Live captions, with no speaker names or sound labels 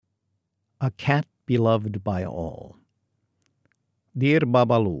A cat beloved by all. Dear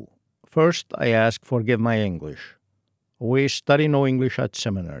Babalu, first I ask forgive my English. We study no English at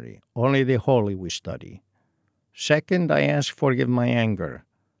seminary, only the holy we study. Second, I ask forgive my anger.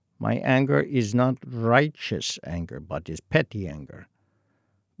 My anger is not righteous anger, but is petty anger.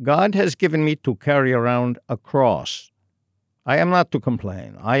 God has given me to carry around a cross. I am not to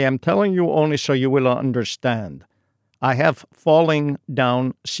complain. I am telling you only so you will understand. I have falling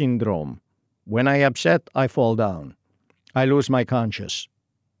down syndrome. When I upset, I fall down. I lose my conscience.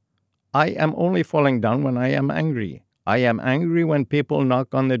 I am only falling down when I am angry. I am angry when people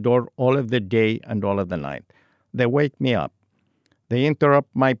knock on the door all of the day and all of the night. They wake me up. They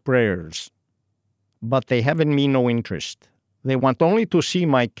interrupt my prayers. But they have in me no interest. They want only to see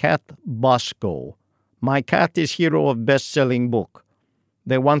my cat Bosco. My cat is hero of best-selling book.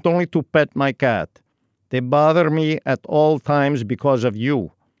 They want only to pet my cat. They bother me at all times because of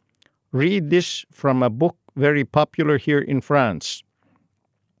you. Read this from a book very popular here in France.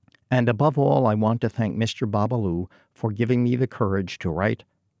 And above all, I want to thank Mr. Babalu for giving me the courage to write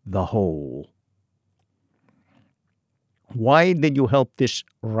The Whole. Why did you help this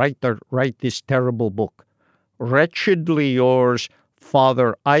writer write this terrible book? Wretchedly yours,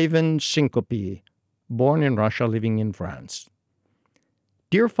 Father Ivan Syncope, born in Russia, living in France.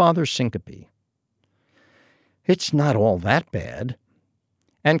 Dear Father Syncope, it's not all that bad.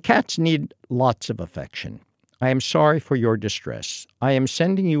 And cats need lots of affection. I am sorry for your distress. I am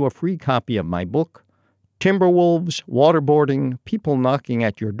sending you a free copy of my book, Timberwolves, Waterboarding, People Knocking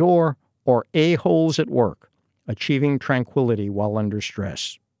at Your Door, or A-Holes at Work, Achieving Tranquility While Under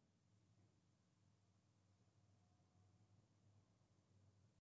Stress.